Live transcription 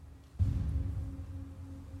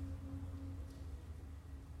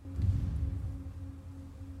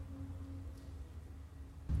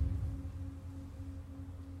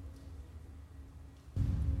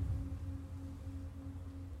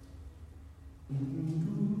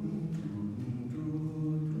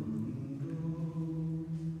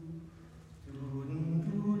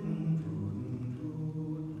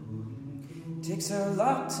Takes a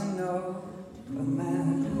lot to know a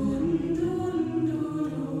man.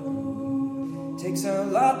 Takes a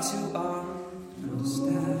lot to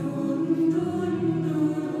understand.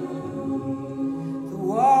 The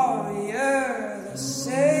warrior, the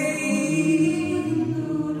saint,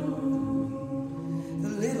 the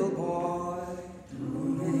little boy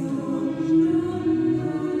remains.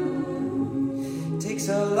 Takes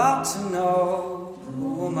a lot to know a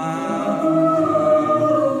woman.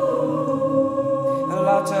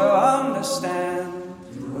 To understand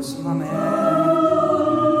what's my man.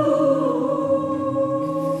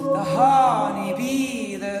 The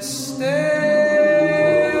honeybee, the sting,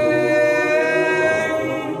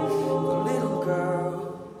 the little girl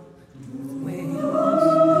with wings.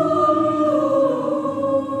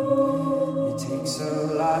 It takes a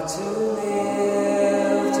lot to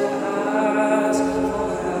live, to ask for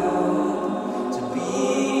help, to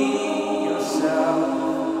be yourself,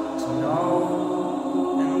 to know.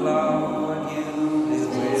 Love what you live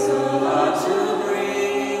with, a lot to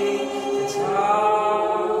breathe, to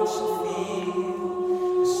touch, to feel,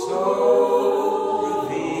 the soul reveal what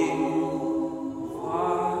another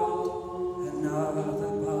body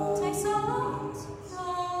takes a lot to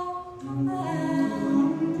know,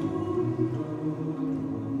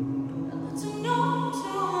 to know,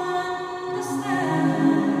 to understand.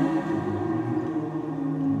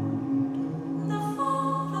 The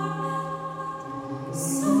Father and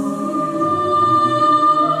Son.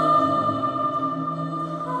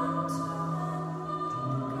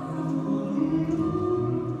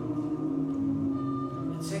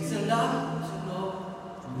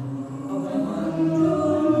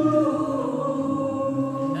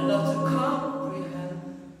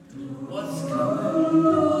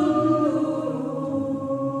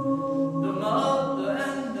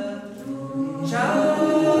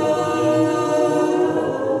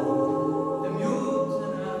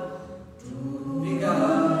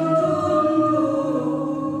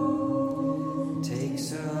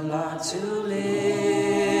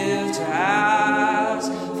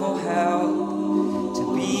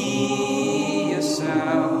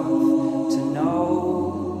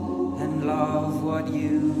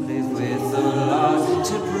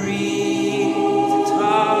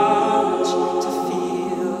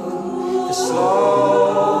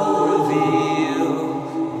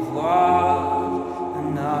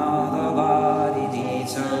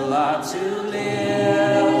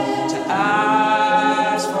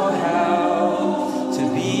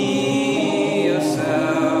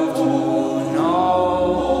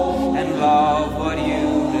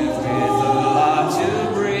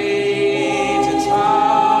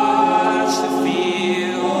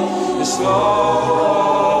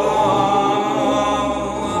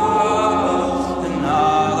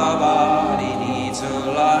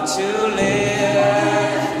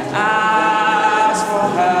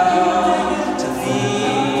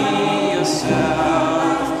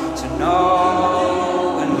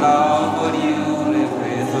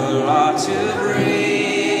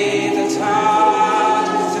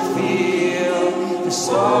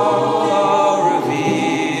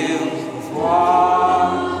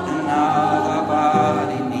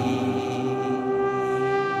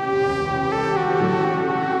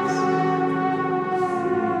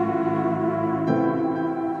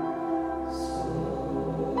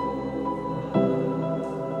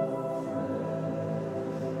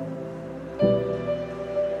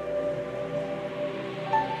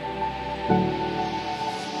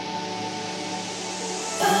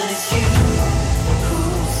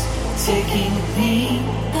 Taking me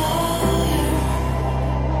higher.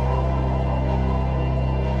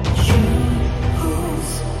 You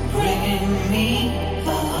who's bringing me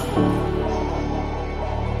up.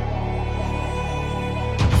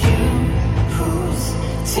 You who's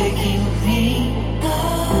taking me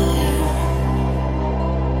higher.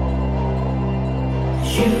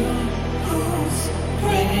 You who's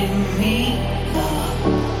bringing me up.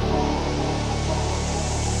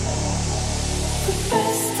 The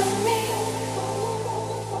best of me.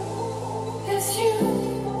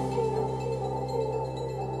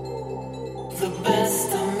 The best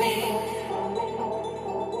of me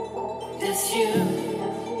is you.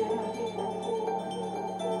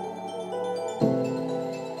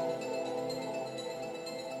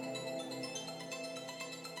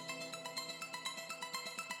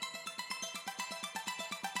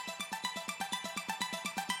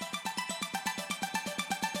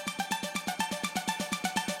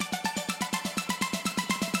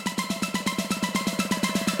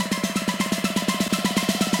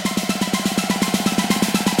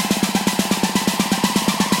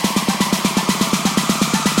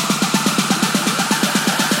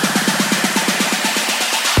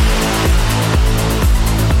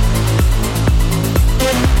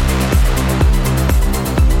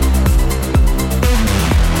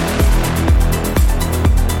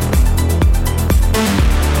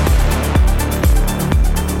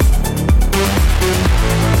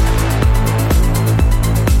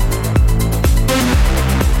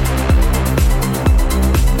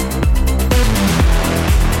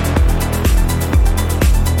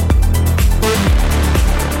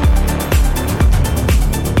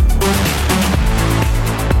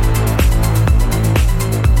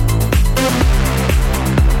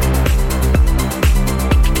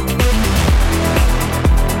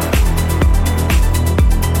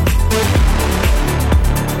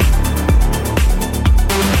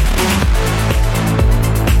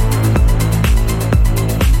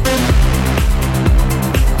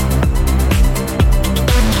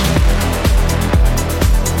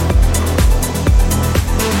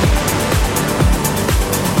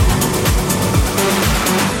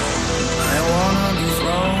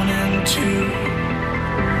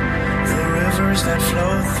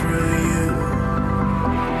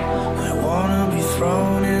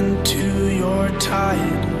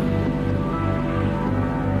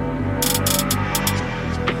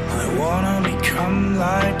 become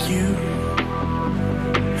like you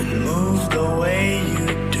and move the way you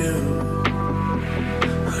do.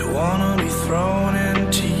 I wanna be thrown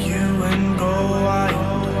into you and go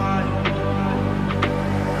wild.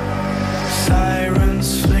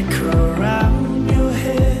 Sirens flicker around your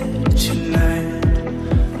head tonight.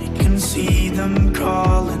 You can see them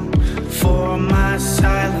calling for my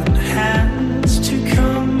silent hands to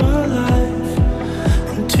come alive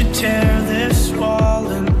and to tear this wall.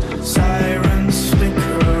 And sirens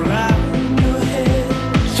flicker around your head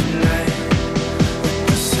tonight.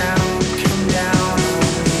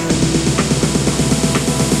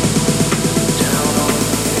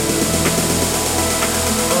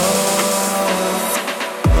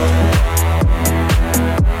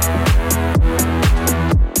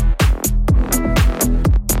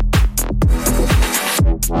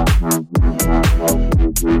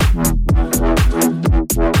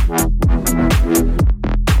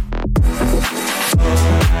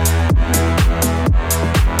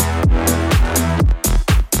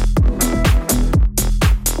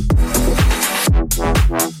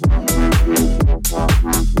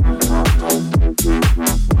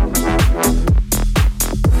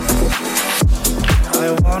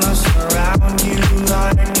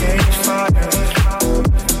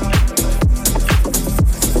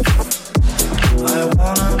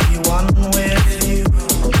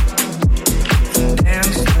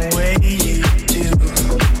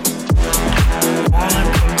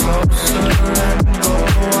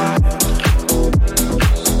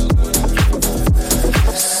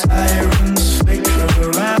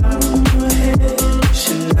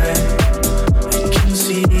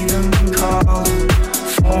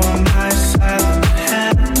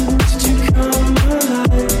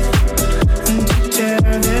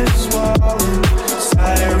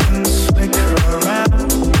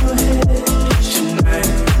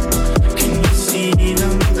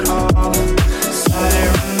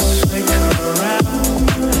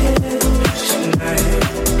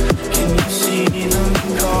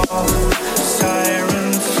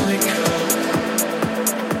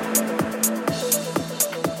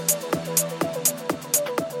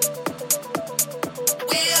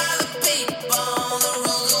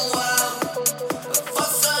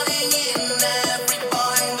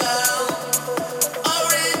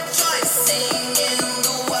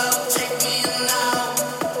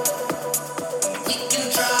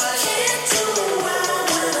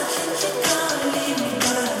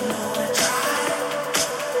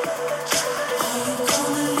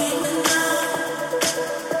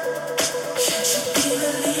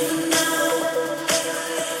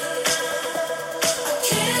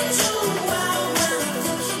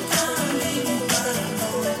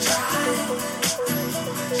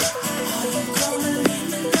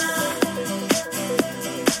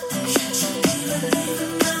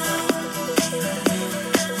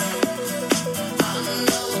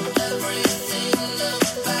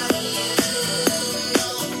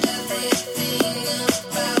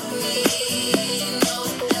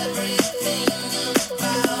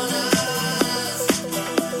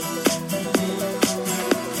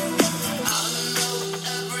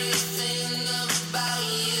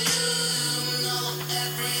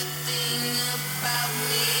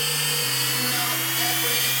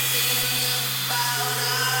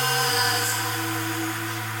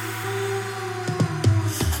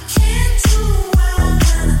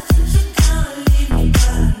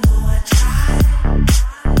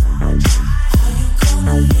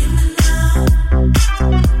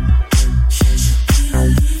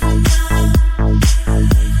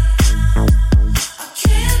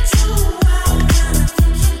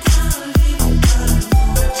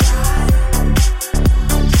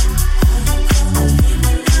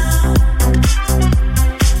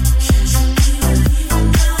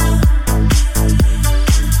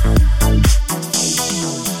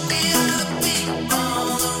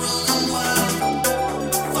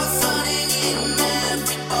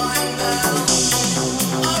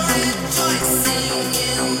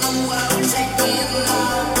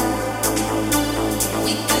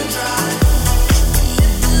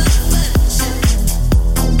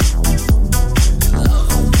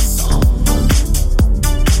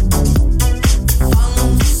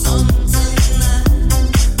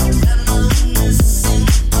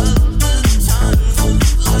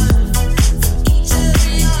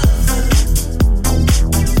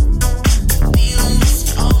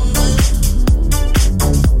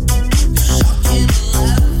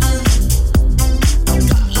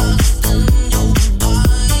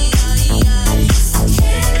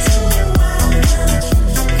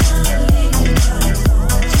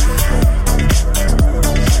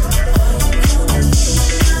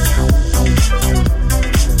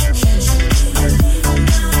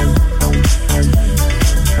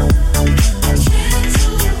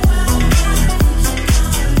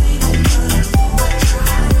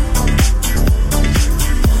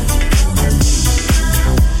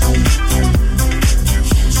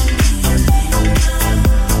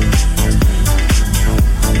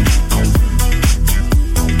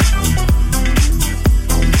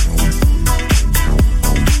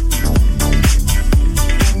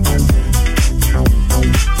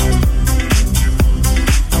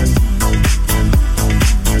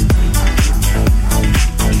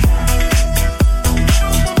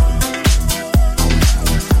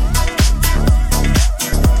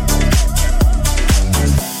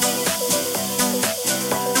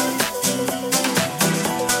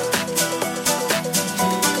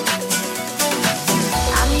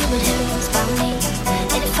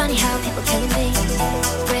 telling me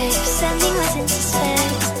brave, sending us into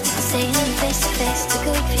space. I'm saying it face to face. Too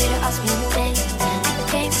good for you to ask me anything.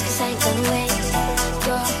 Games, cause I ain't gonna wait.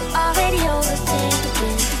 You're already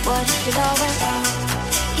overthinking. What if it all went wrong?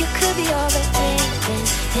 You could be overthinking.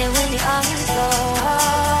 Here when the arms go.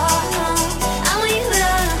 I want you to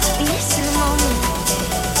be missing the moment.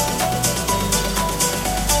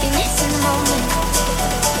 Be missing the moment.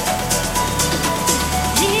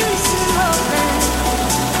 Be missing the moment.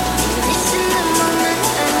 Be missing the moment.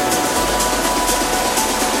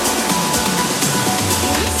 Be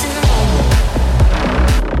missing the moment.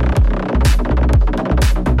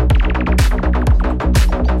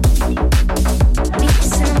 Be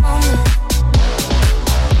missing the moment.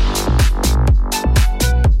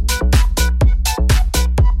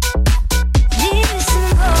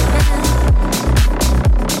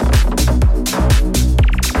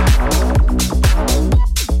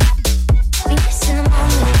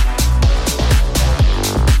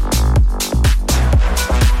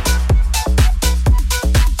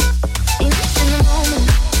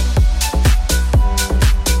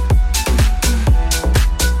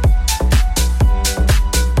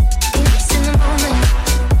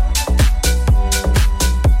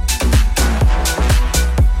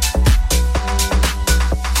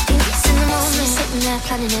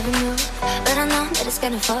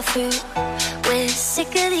 Fall through. We're sick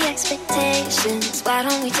of the expectations. Why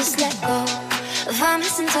don't we just let go of our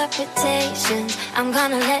misinterpretations? I'm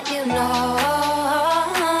gonna let you know.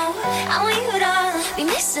 I want you to be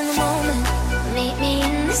missing the moment. Meet me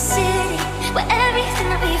in the city where everything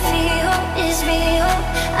that we feel is real.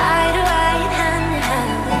 Eye to eye and hand in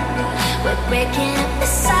hand. We're breaking up the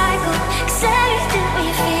cycle, cause everything that we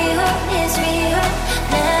feel is real.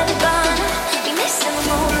 Never gonna be missing the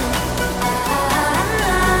moment.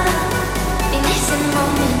 Missing the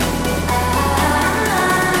moment.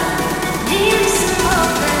 Be missing the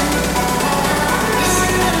moment.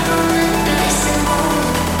 Missing the moment. Be missing the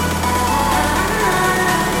moment.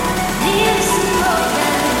 Be missing the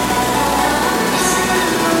moment. Missing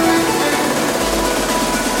the moment.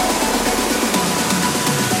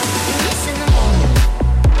 Be missing the moment.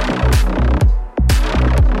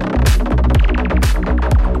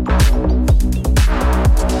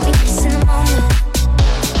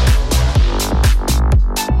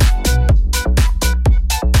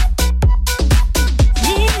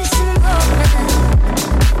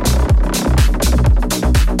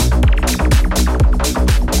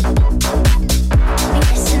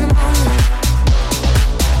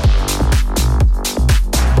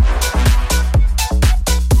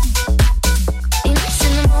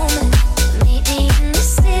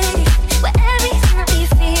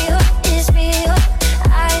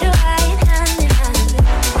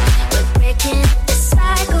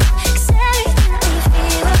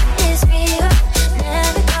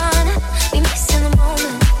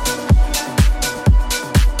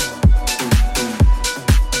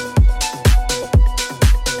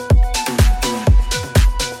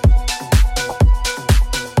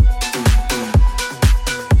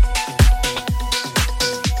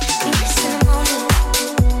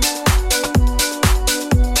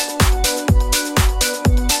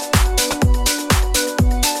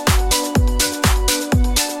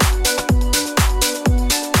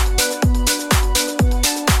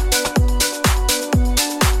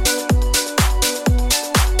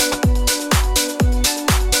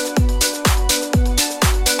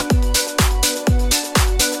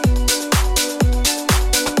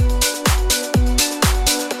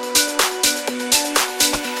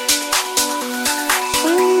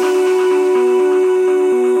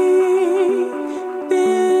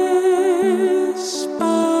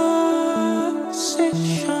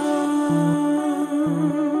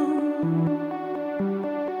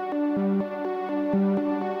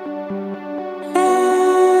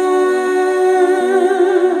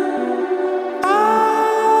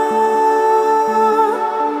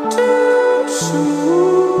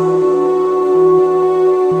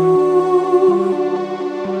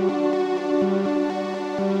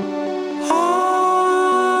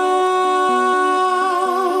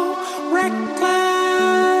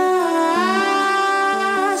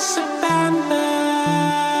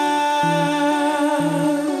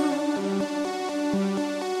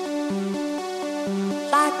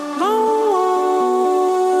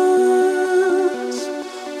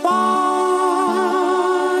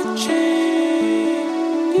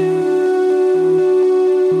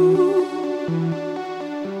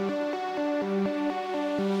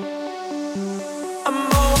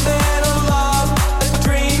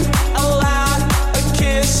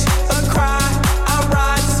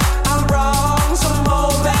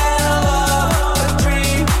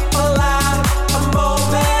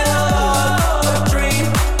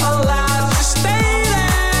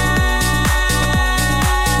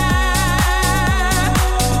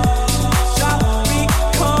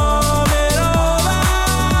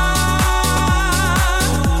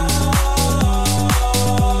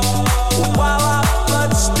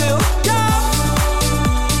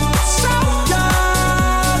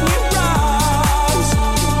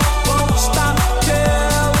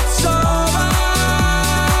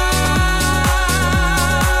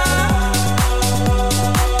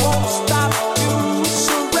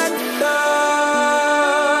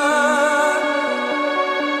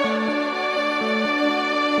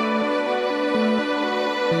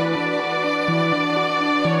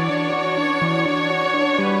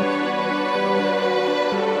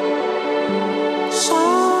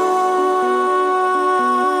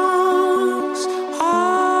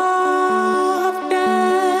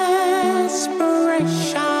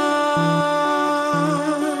 Nobody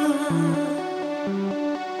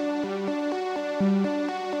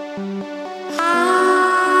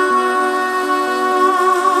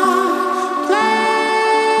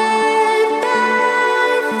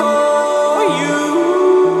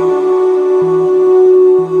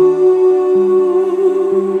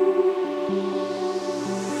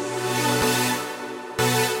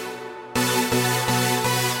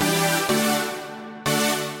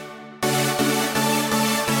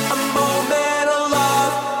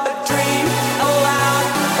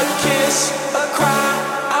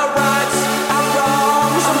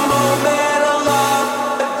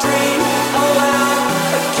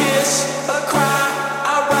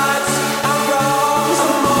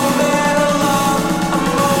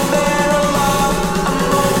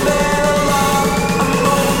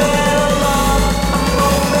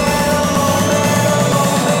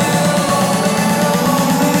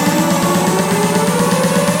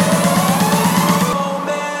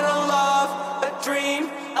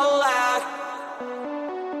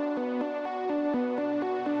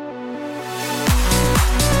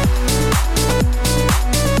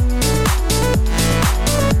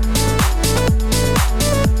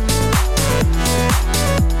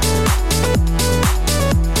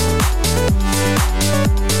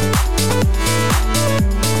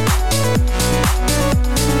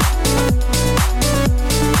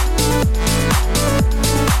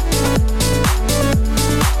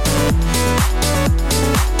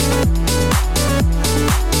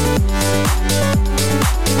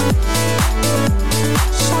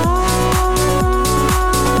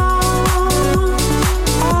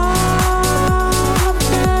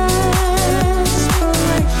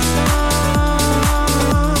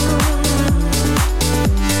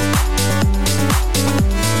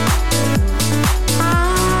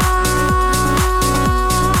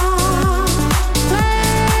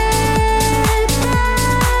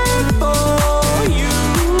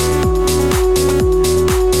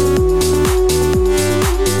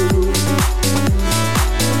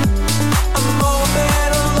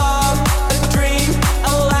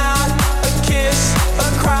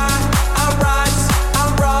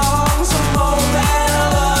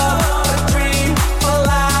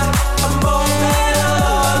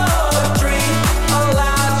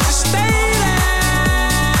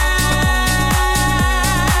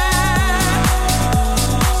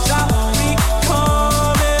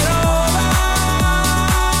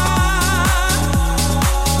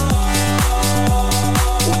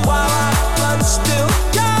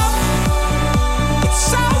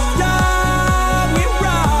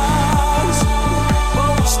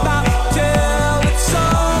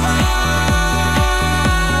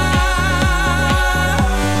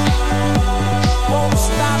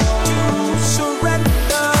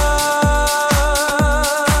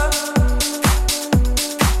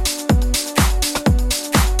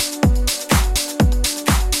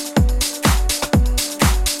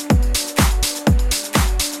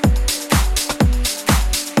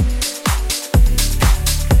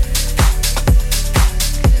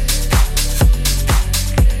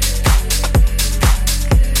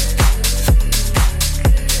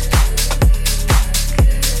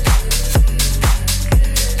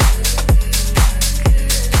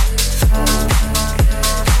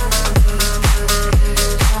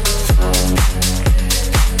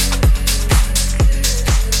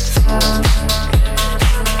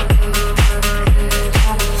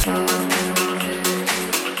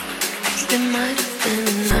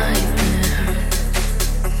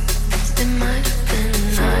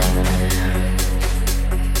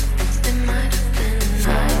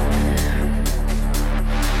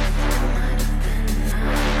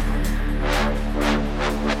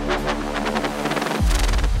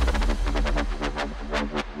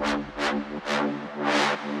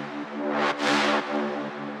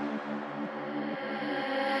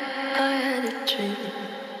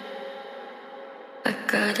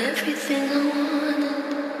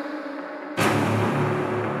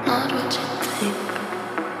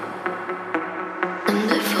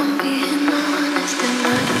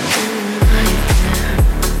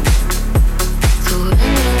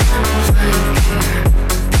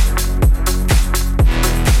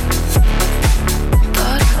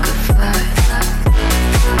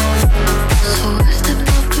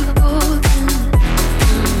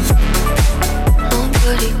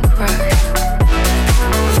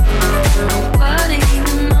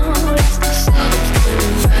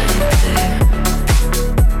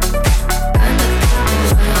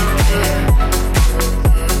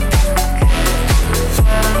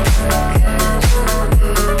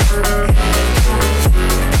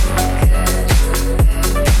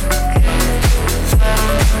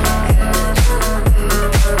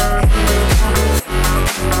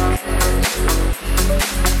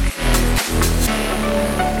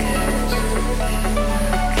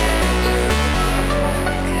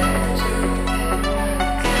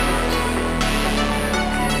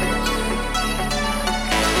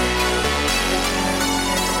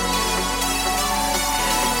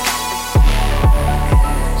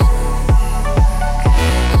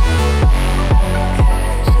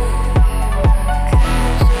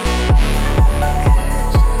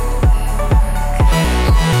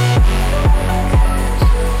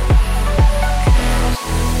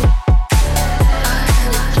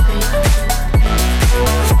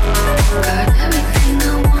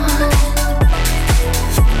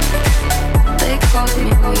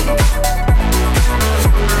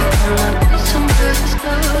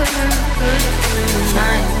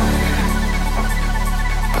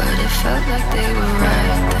like they were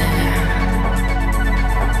right there.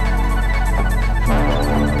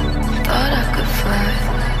 Thought I could fly,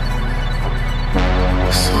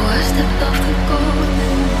 so I stepped off the boat.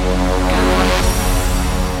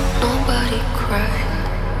 Nobody cried,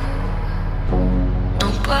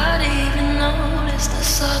 nobody even noticed. I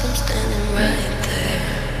saw them standing right there.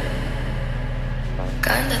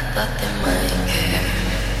 Kinda thought they might care.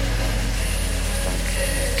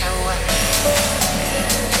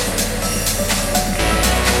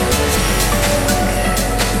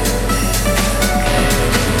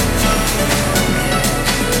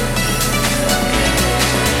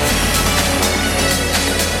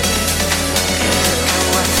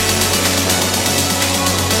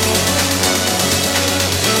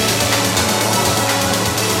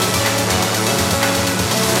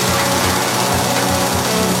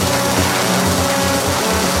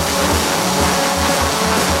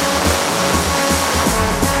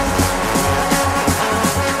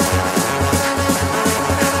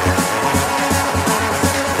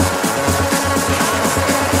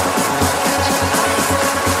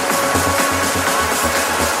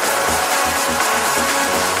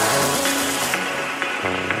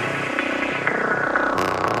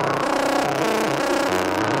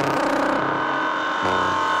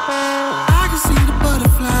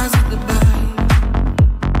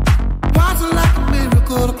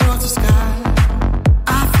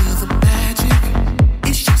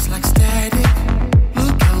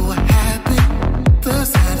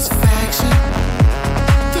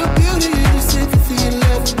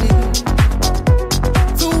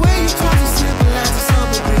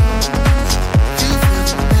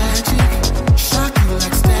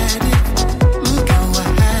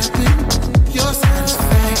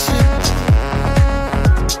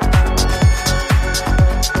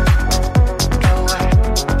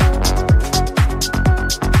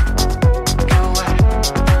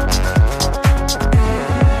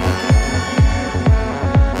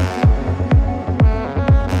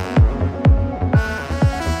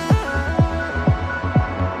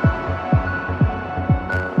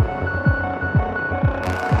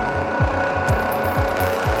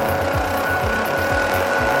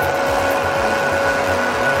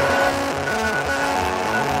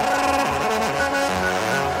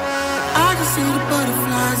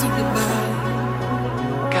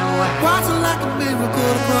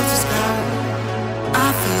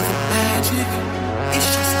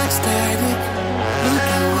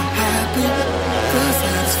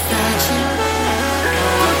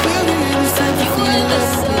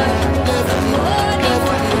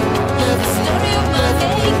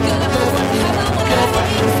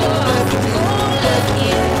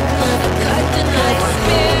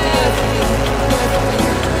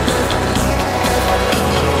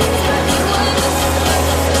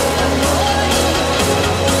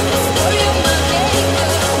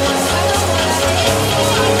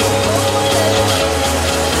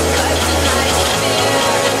 Tonight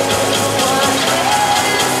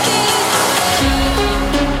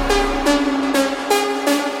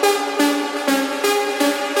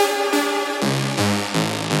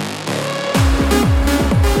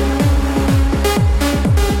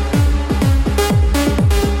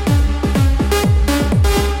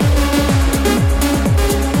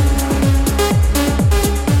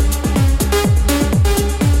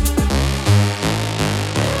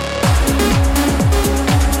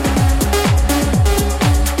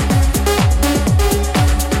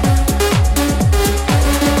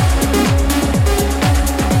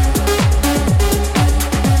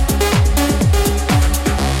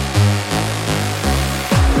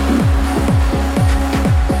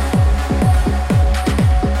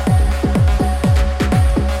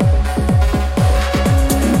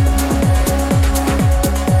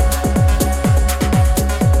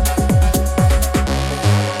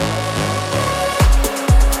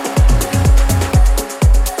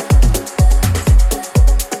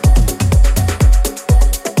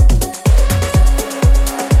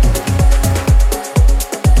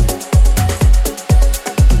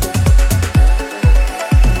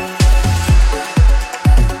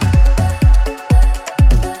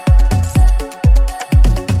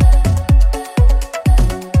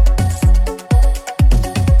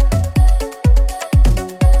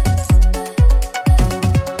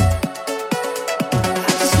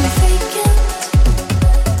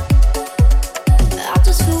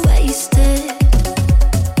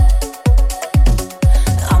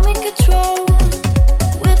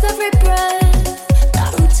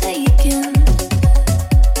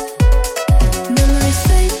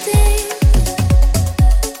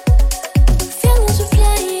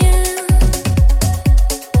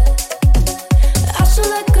So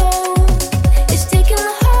let go. It's taking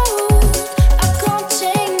a hold. I can't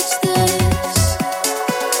change this.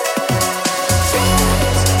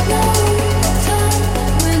 There's no time.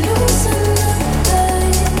 We're losing the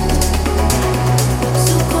pace.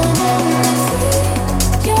 So come on and free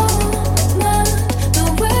your mind the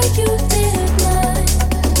way you did mine.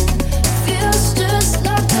 Feels just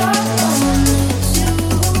like I wanted to.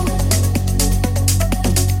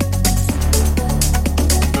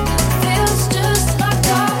 Feels just like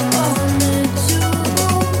I wanted to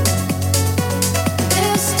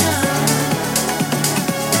this time.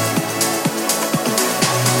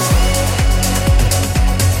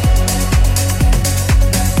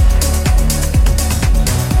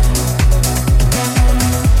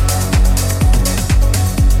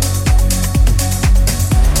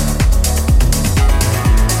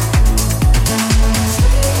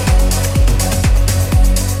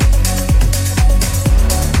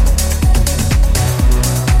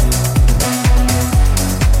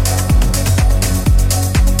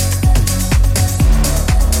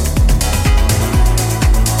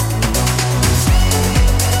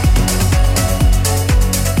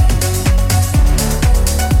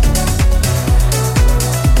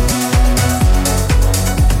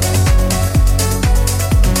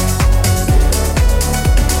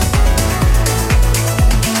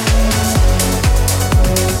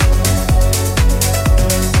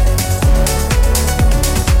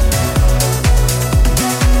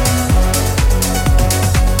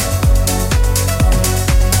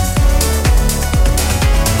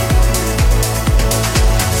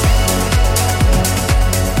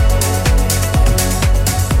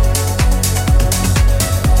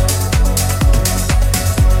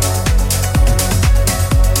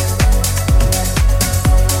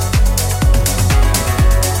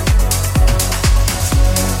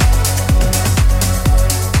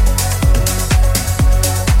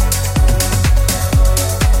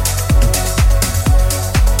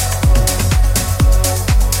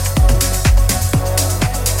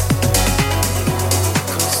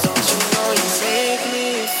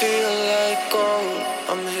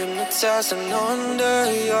 And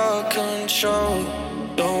under your control.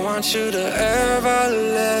 Don't want you to ever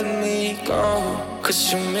let me go.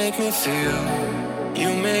 Cause you make me feel,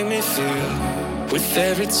 you make me feel. With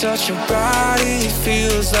every touch your body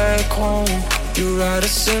feels like home. You write a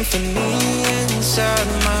symphony inside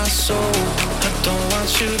my soul. I don't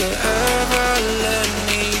want you to ever let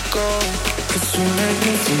me go. Cause you make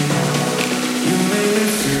me feel, you make me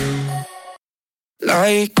feel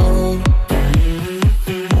like gold.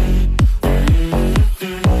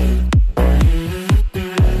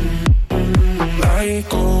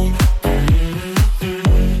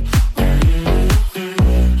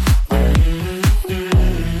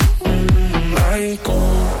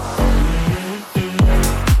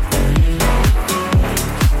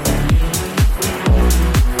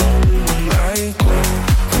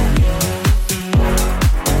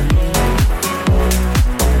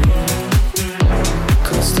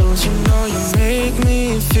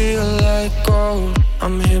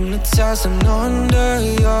 And under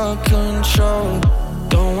your control.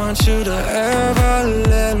 Don't want you to ever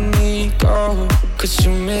let me go. Cause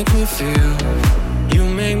you make me feel, you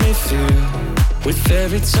make me feel. With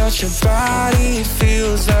every touch your body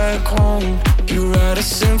feels like home. You write a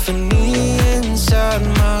symphony inside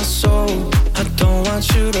my soul. I don't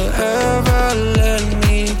want you to ever let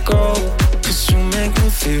me go. Cause you make me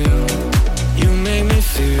feel, you make me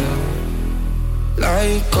feel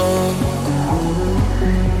like gold.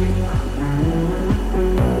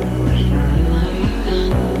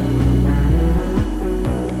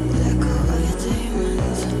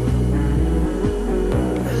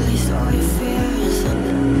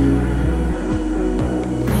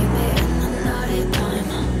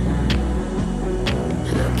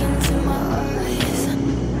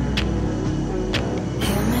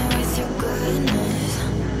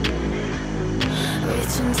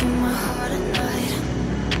 Into my heart at night.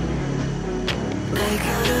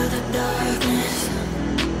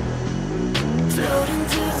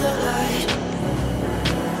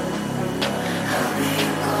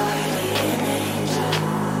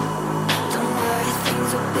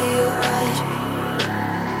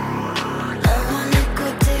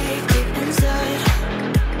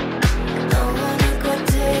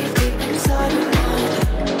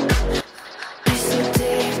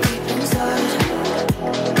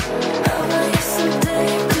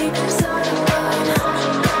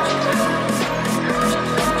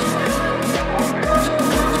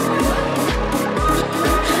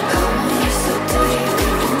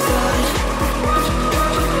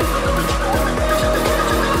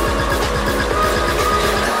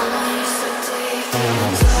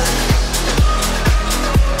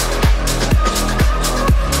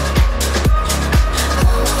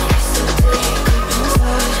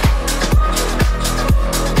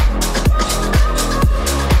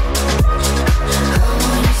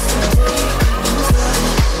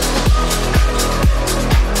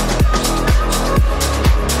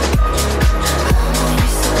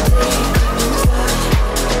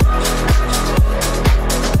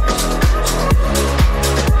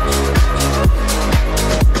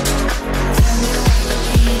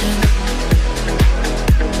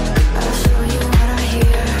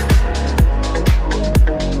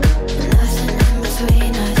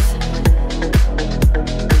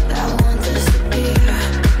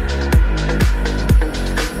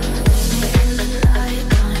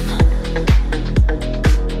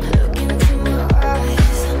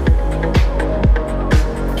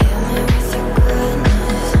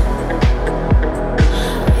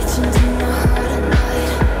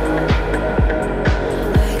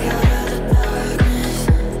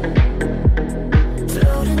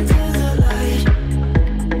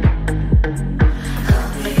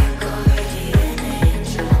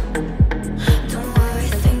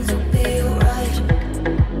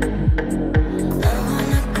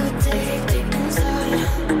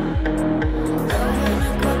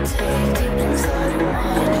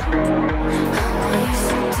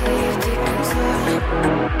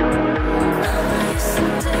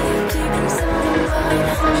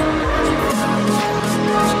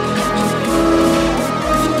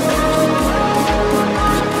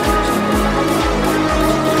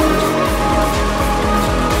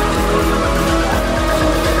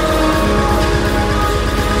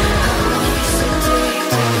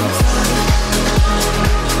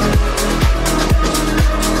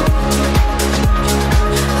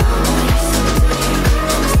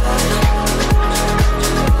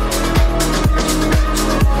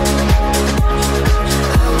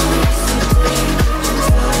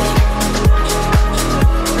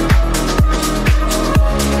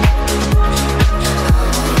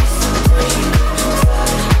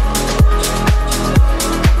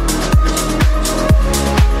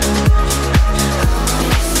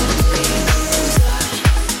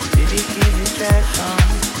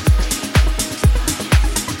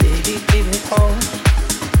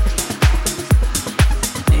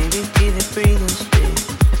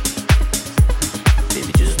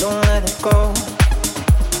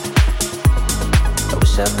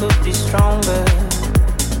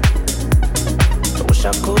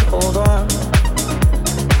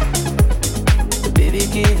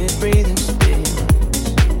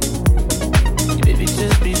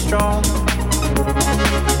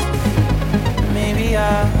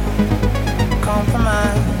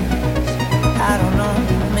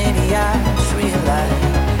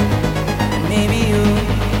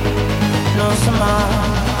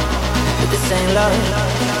 ain't love.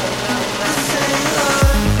 This ain't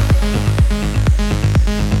love.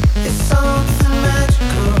 It's something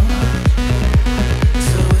magical.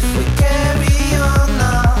 So if we carry on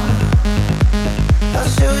now, I'll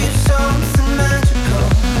show you something magical.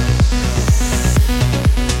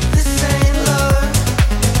 This ain't love.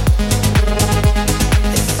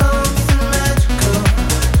 It's something magical.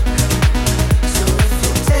 So if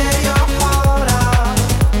you tear your heart out,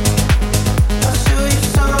 I'll show you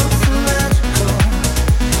something magical.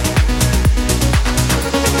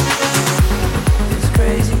 It's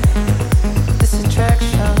crazy, this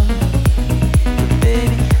attraction. But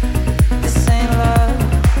baby, this ain't love.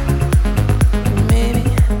 Maybe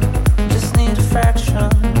just need a fraction.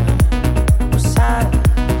 Was high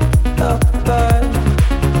up above.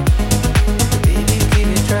 Baby, give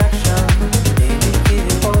it traction. Baby, give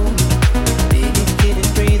it hold. Baby, give it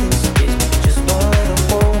breathing space. Just don't let it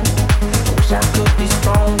hold. I wish I could be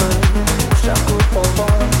stronger. Wish I could hold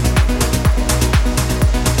on.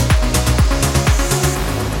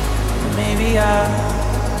 Maybe I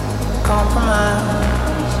compromise.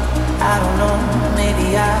 I don't know. Maybe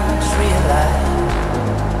I just realize.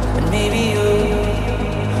 And maybe you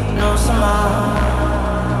know somehow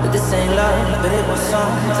that this ain't love, but it was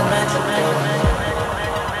something magical.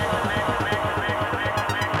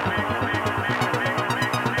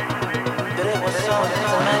 But it was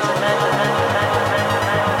something magical.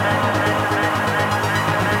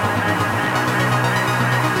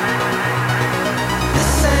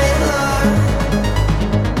 This ain't love.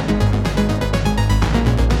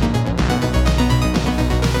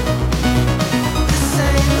 This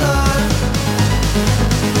ain't love.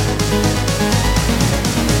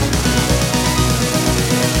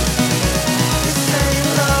 This ain't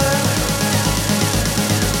love.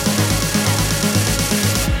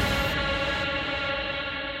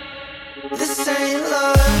 This ain't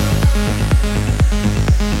love.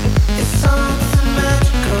 It's something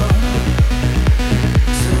magical.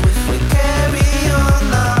 So if we carry on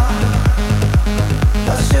now,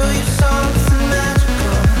 I'll show you something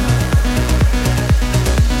magical.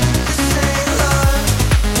 This ain't love.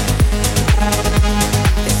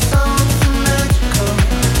 It's something magical.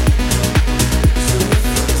 So if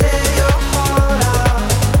you tear your heart out,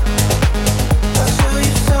 I'll show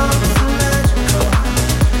you something magical.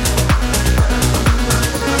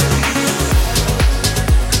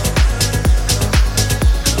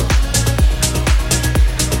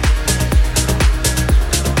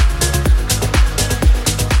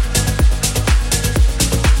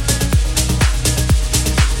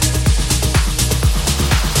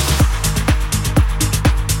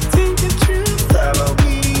 Take the truth, follow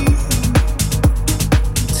me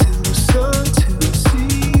to the sun, to the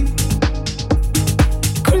sea.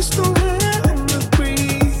 Crystal hair in the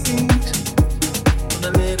breeze. Wanna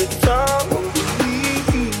let it follow me.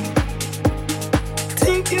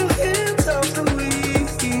 Take your hands off the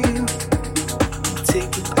wheel.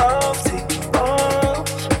 Take it off, take it off.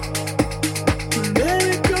 Let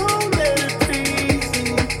it go, let it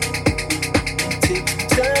breathe. Take it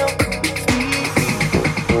down completely.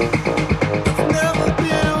 Never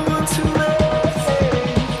been one to love.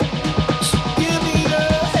 So give me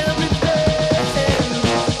your everything.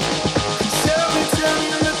 Tell me,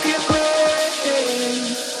 look at me.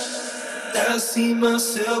 I see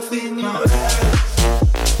myself in your eyes.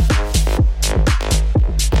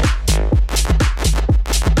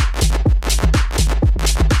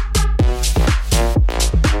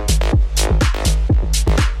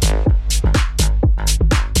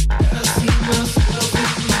 I see myself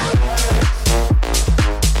in your eyes.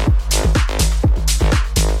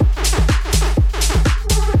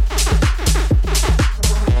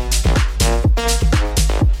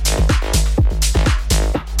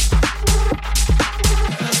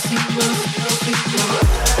 I see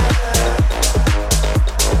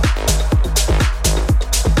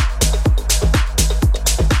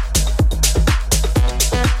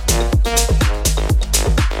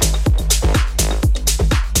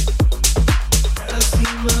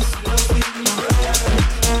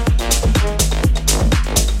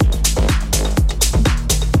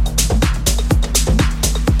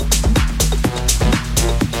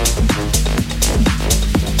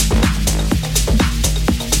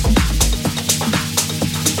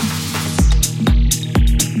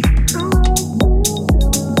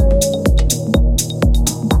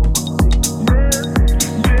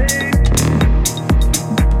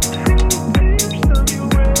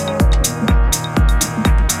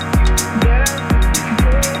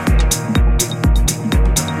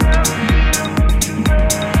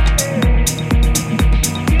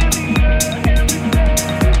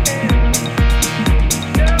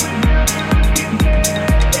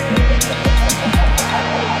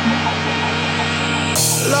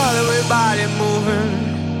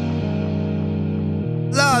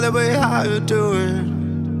love the way how you do it.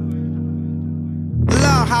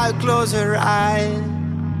 Love how you close your eyes.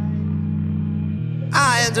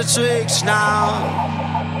 I am the tricks now.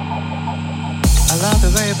 I love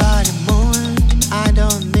the way your body moving. I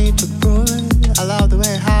don't need to prove it. I love the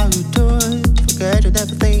way how you do it. Forget you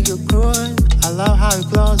never think you're cruel. I love how you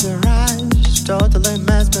close your eyes. Totally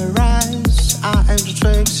mesmerized. I am the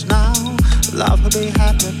tricks now. Love will be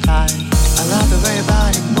hypnotized. I love the way your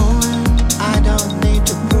body moving. I don't need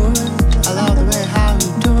to prove it. I love the way how you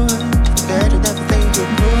do it. Forget you never think you're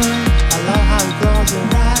cruel. I love how you close your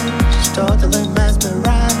eyes. Totally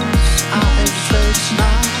mesmerized. I am the tricks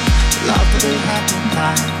now. Love will be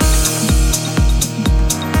hypnotized.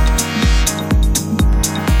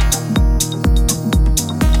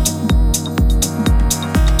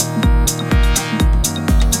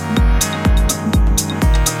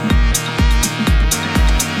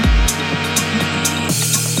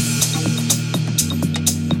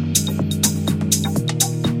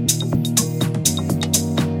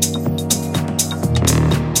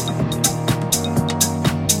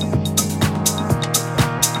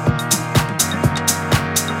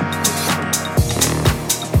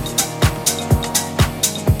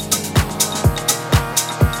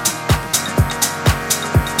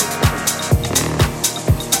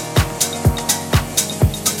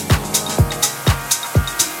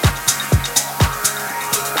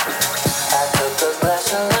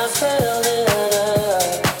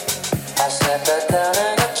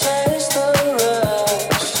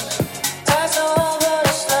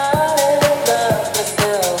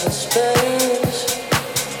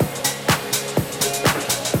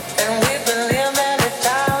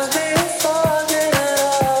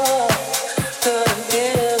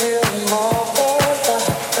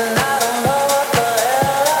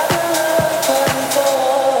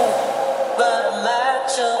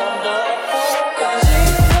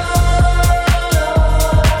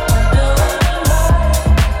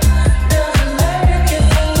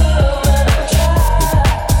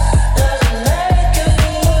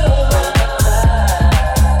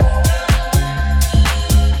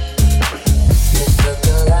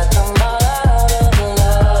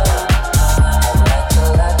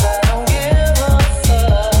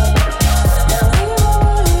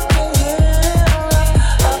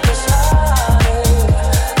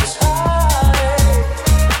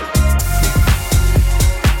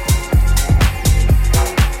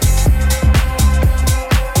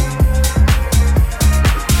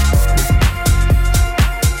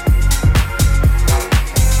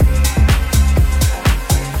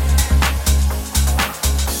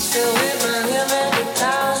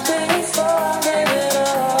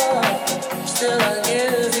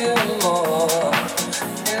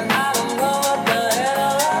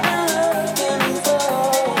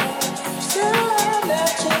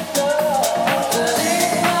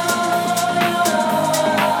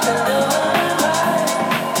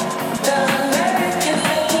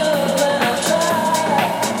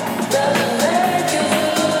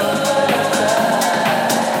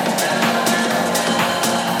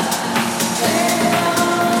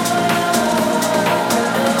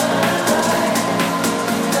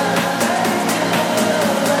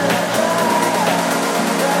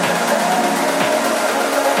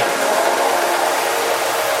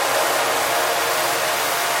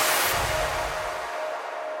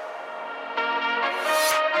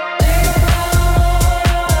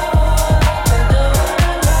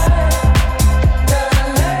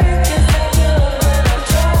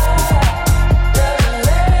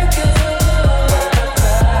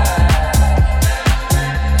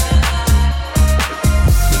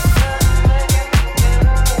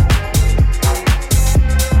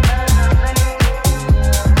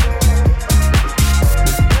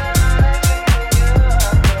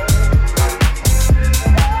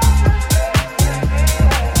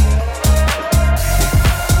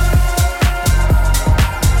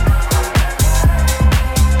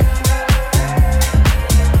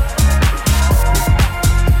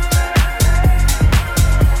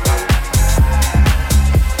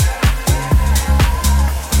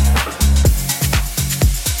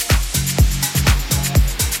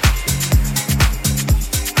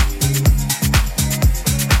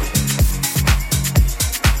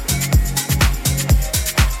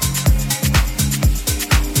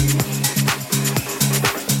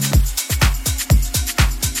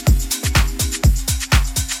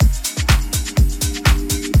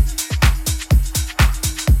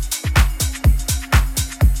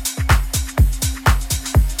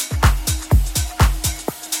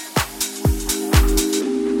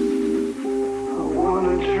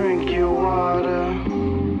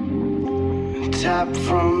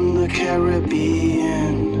 from the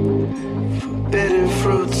Caribbean, forbidden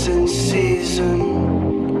fruits in season,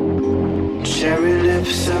 cherry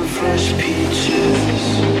lips and fresh peaches.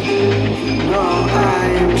 No, I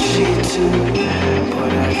am cheating,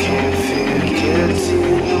 but I can't feel guilty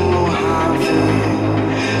in the Mojave.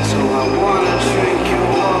 So I wanna drink your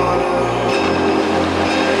water.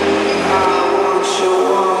 I want your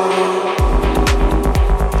water.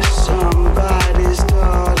 Somebody's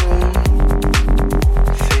daughter,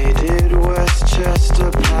 faded Westchester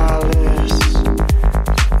Palace,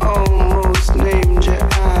 almost named you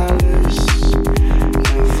Alice.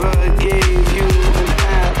 Never gave you an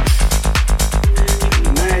app. The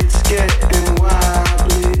night's getting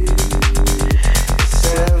wobbly. It's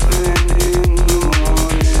 7 in the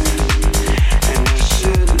morning, and I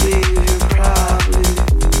should leave you probably,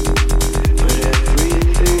 but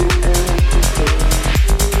everything ends good.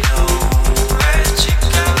 Where'd you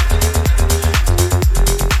go?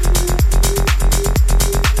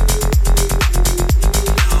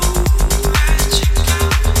 Where'd you go? Where'd you go?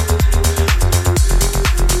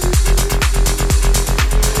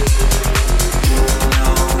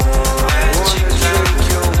 Drink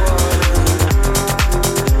your water.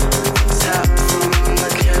 Tap from the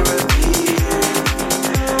Caribbean.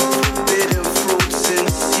 Forbidden fruits in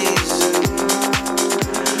season.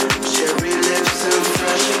 Cherry lips and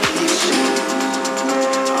fresh peaches.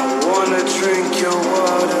 I wanna drink your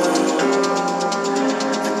water.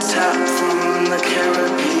 Tap from the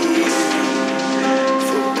Caribbean.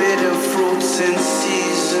 Forbidden fruits in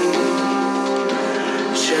season.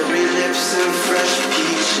 Cherry lips and fresh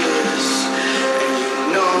peaches. And you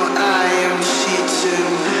know I am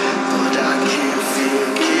cheating, but I can't feel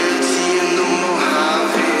guilty in the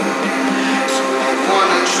Mojave. So I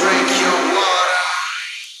wanna drink your water.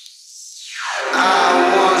 I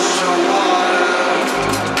want your water.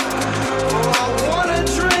 Oh, I wanna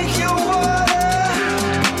drink your water.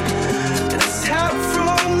 Tap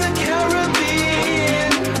from the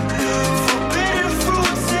Caribbean. Forbidden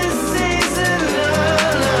fruits in season.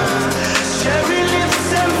 Cherry lips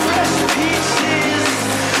and fresh peaches.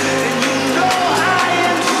 And you know I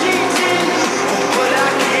am cheating, but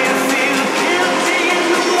I can't feel guilty in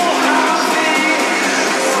the Mojave.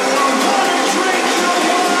 So I wanna drink your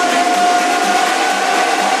water.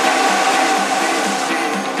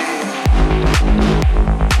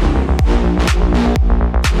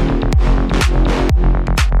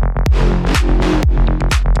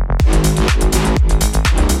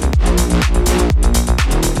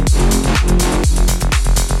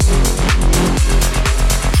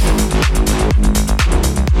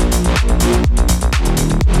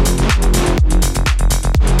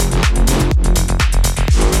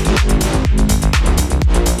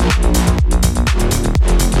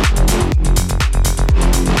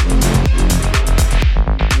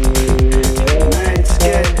 Night's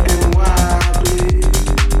getting wobbly.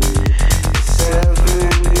 It's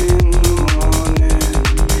 7 in the morning,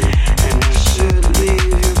 and I should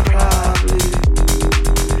leave you probably,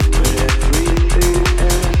 but everything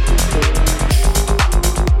ends good.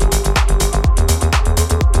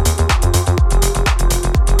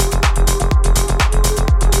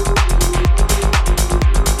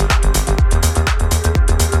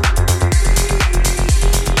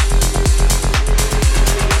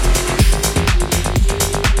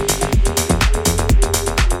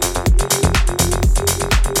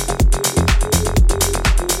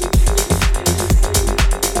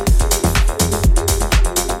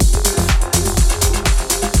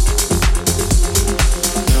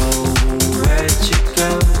 Where'd you go?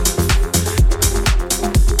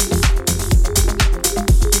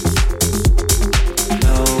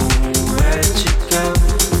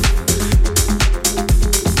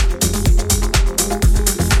 Where'd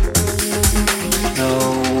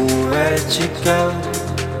you go? Where'd you go?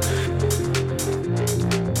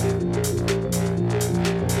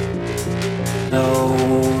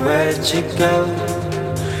 Where'd you go?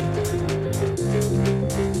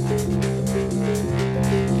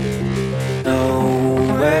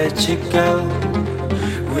 Where'd you go?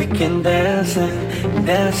 We can dance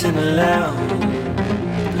and alone.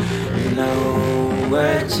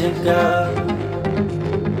 Where'd you go?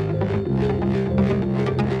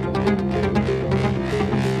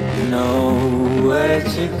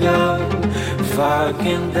 Where'd you go? Far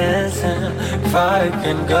can dance and far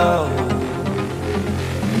can go.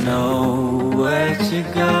 Where'd you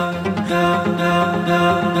go?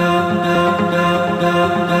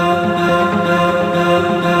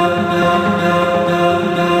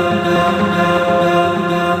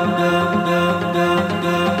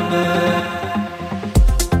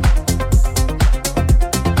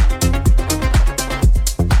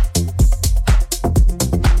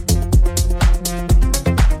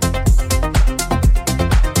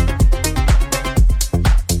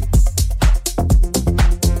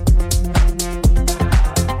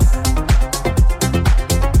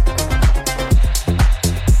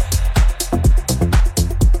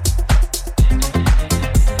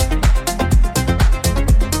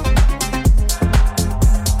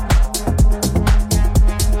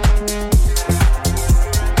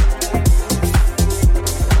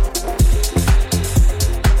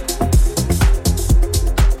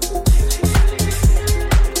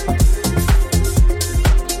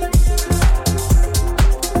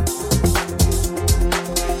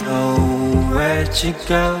 you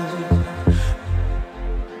go?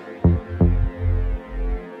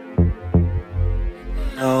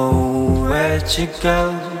 Know where'd you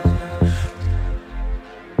go?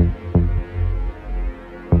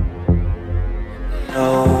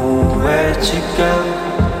 Know where'd you go?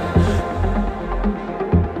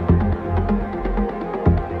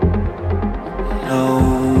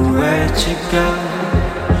 Know where'd you go?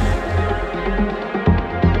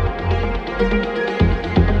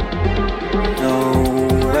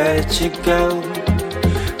 Where'd you go?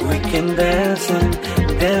 We can dance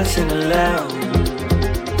and alone.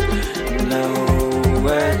 No,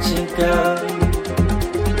 where'd you go?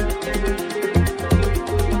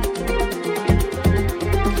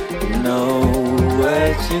 No,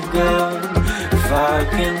 where'd you go? If I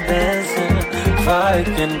can dance and if I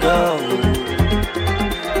can go.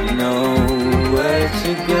 No, where'd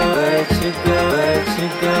you go? Where'd you go? Where'd you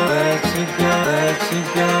go? Where'd you go? Where'd you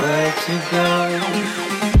go? Where'd you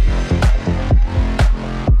go?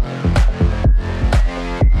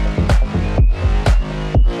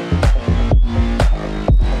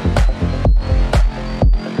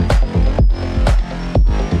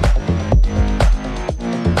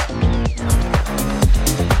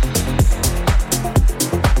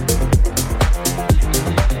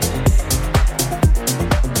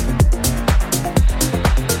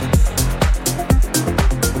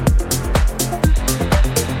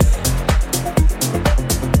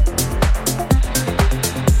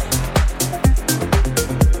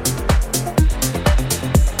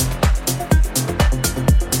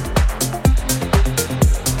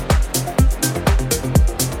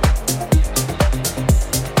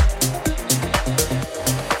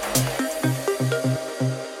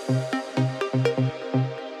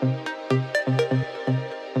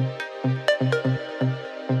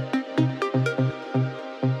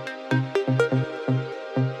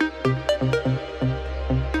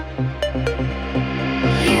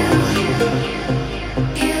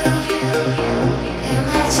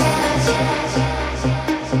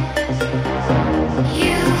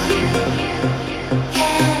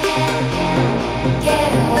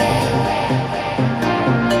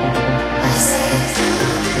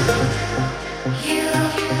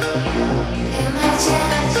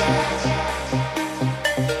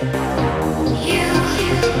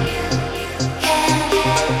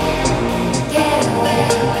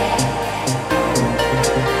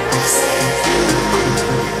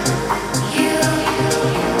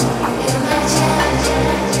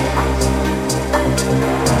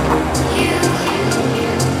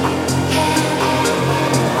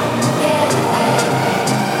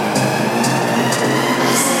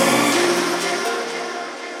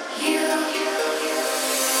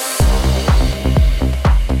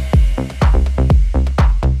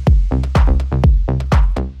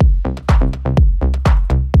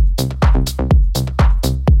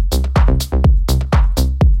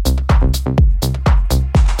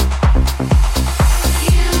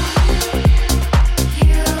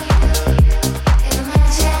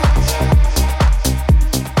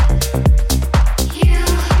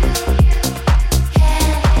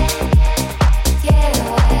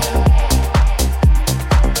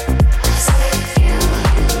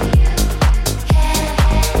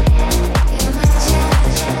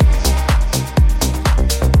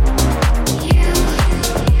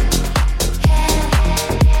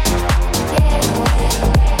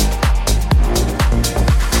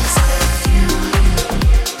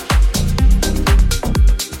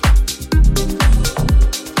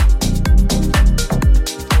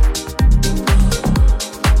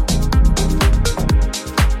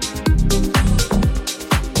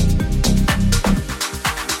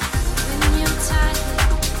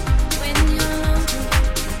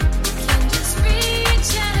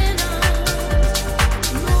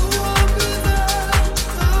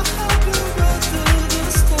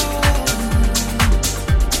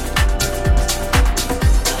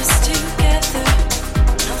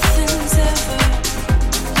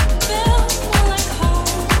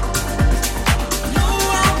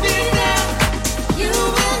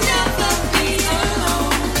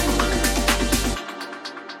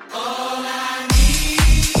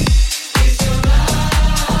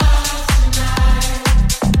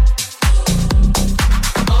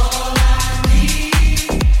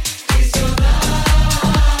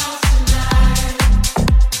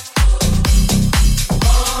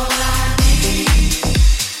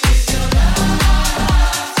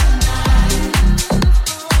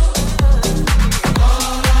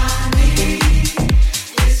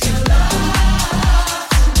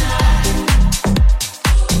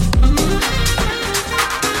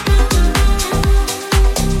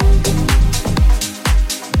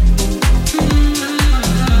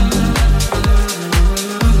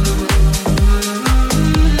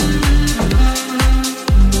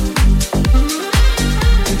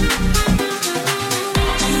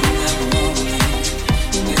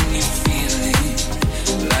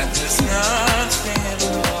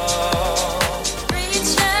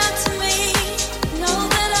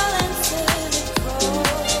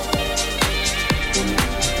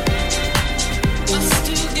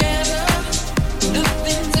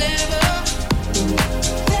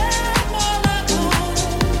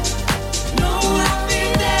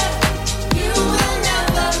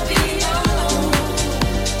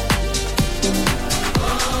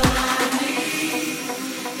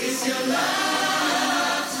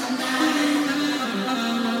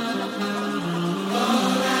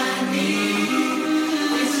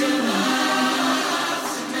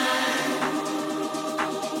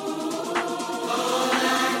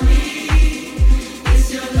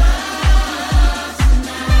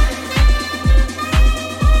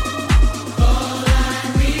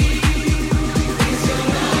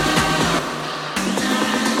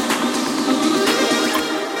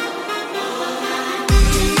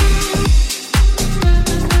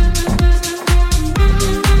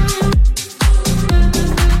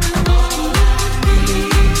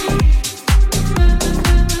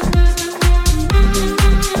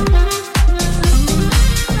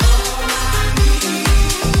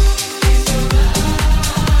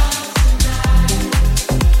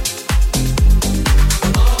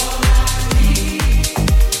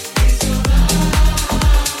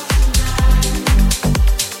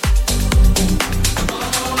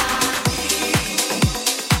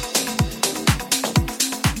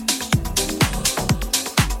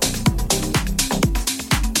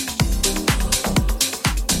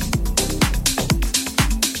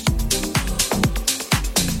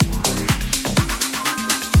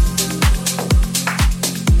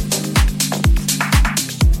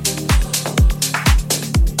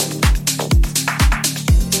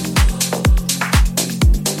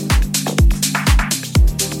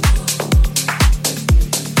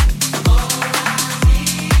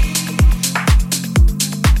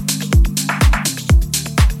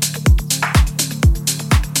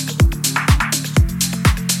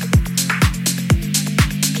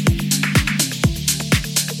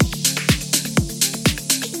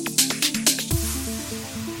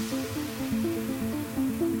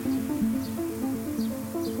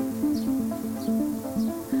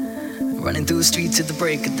 Running through the streets at the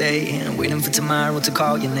break of day, and waiting for tomorrow to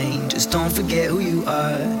call your name. Just don't forget who you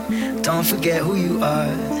are. Don't forget who you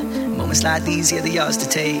are. Moments like these, yeah, they're yours to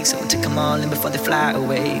take. So take them all in before they fly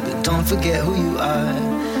away. But don't forget who you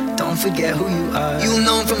are. Don't forget who you are. You'll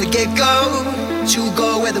know from the get-go. You'll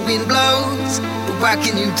go where the wind blows. But what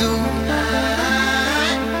can you do?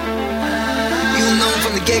 You'll know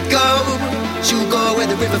from the get-go. You'll go where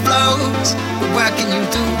the river flows. But what can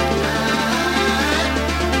you do?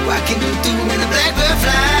 What can you do when the blackbird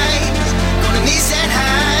flies? Gonna be set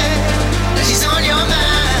high. Now she's on your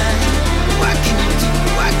mind. What can you do?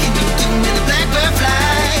 What can you do when the blackbird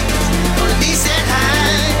flies? Gonna be set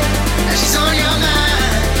high. Now she's on your mind.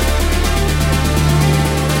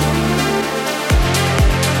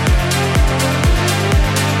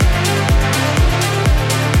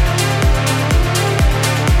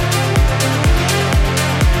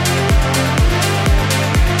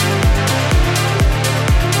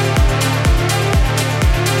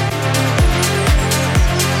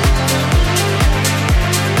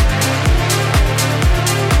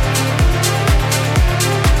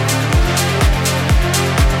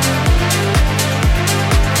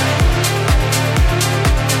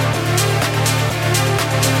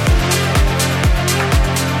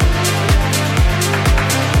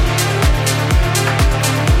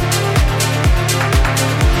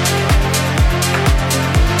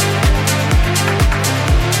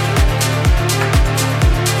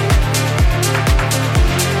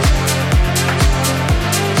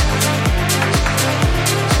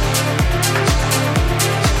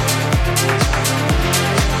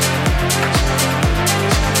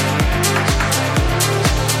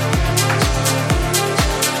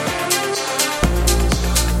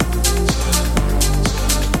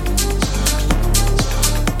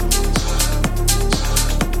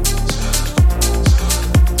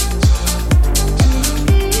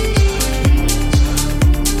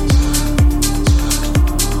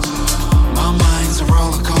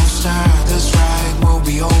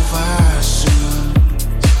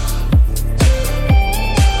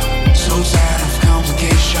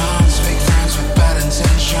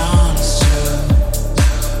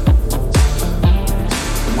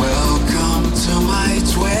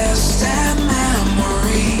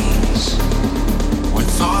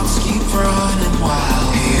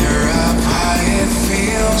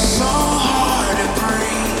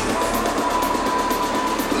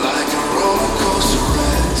 Like a roller coaster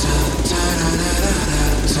ride.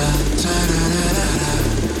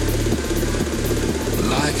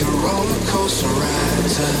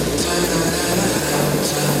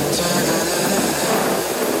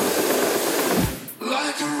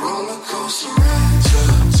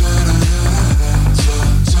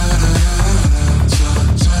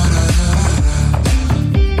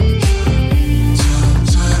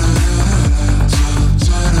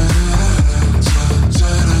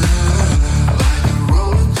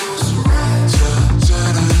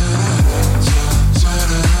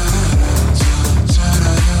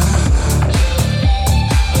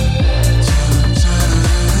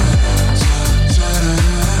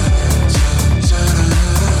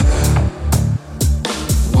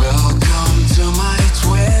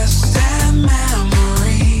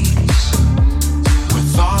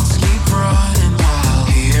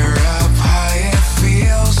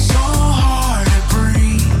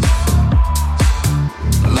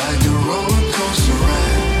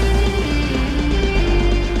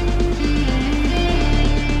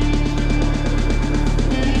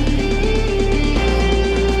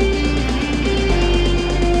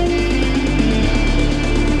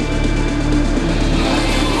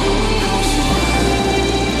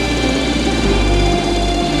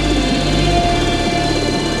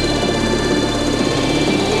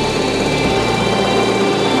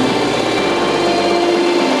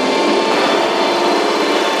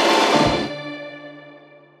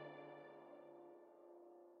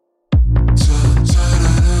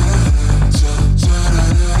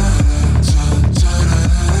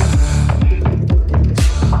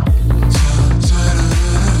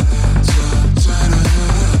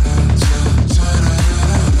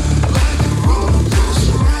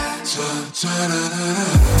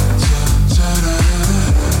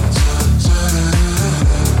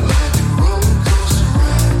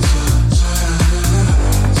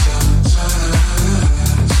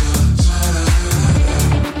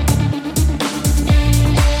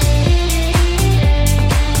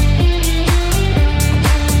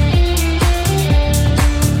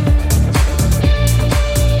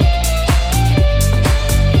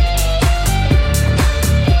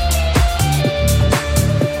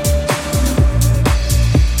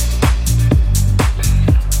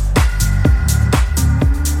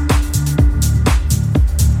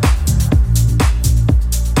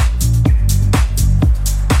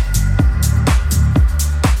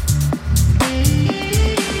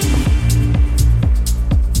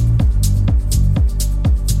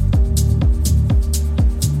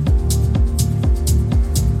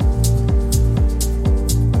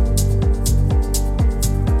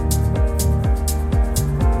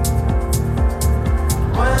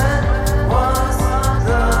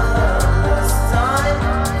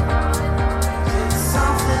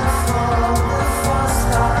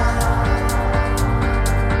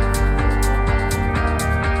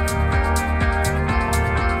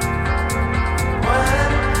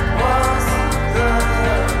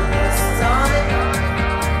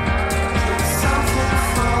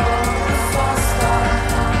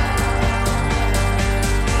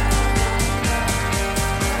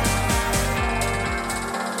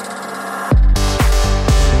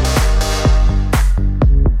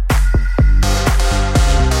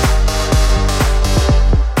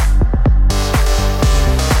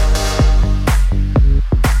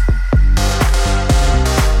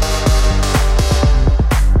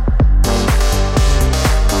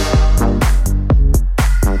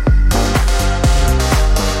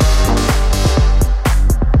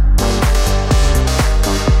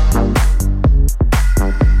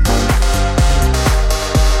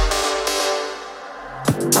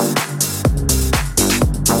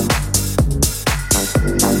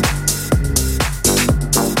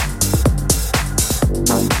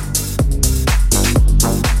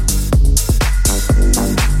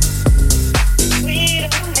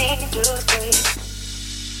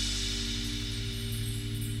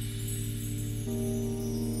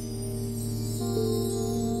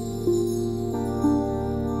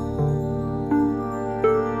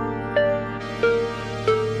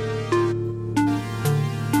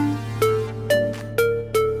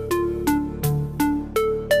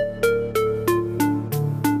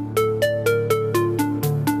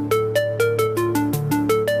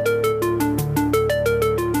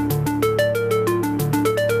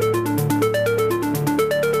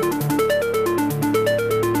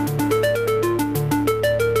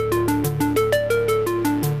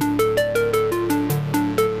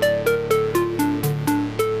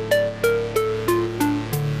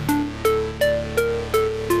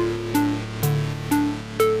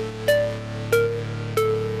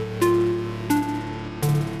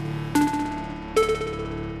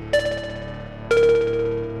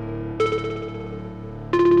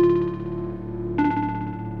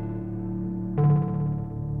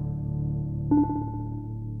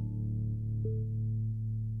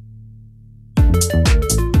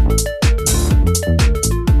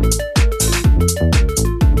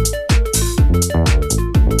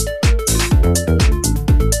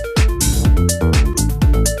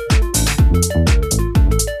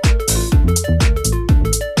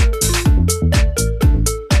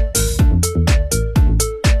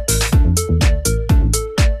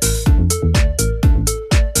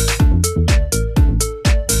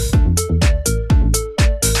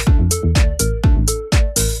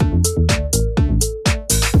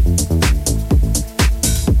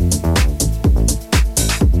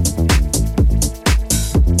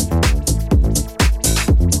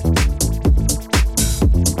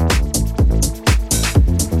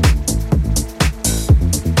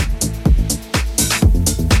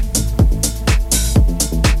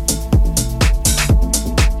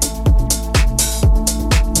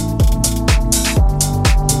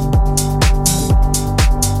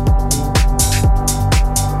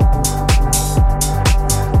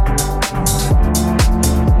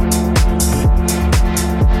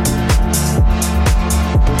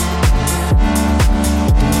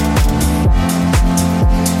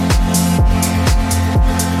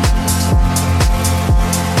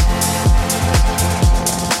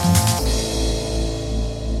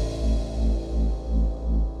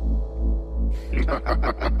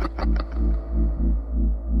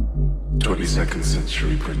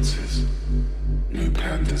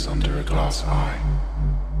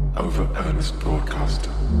 feminist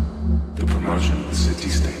broadcaster. The promotion of the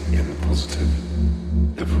city-state in the positive.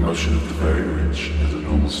 The promotion of the very rich as a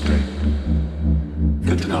normal state.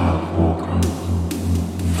 The denial of war crimes.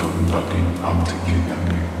 Phone bugging up to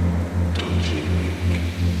kidnapping. Dodgy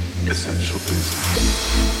leak. Essential business.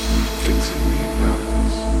 Fixing the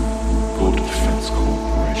imbalance. Border Defense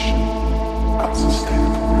Corporation.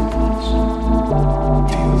 Unsustainable reports.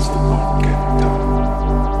 Deals that won't get done.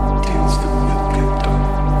 Deals that will get done.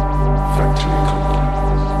 Factory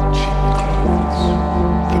companies. Cheap clothes.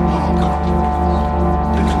 The mall companies.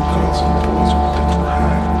 Little girls and boys with little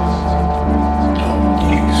hands. Not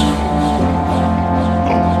useful.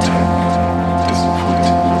 Old tech.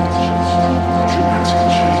 Disappointing villages. Dramatic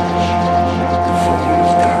change. The volume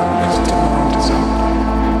is down because demand is up.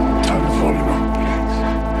 Turn the volume up, please.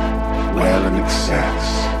 Well in excess.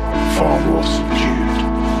 Far more subdued.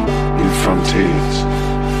 New frontiers.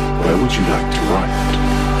 Where would you like to write?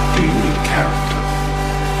 Do you need character?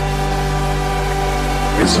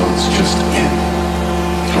 Results just in.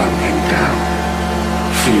 Clamping down.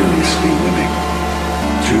 Furiously winning.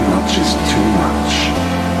 Too much is too much.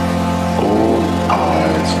 All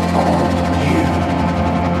eyes on you.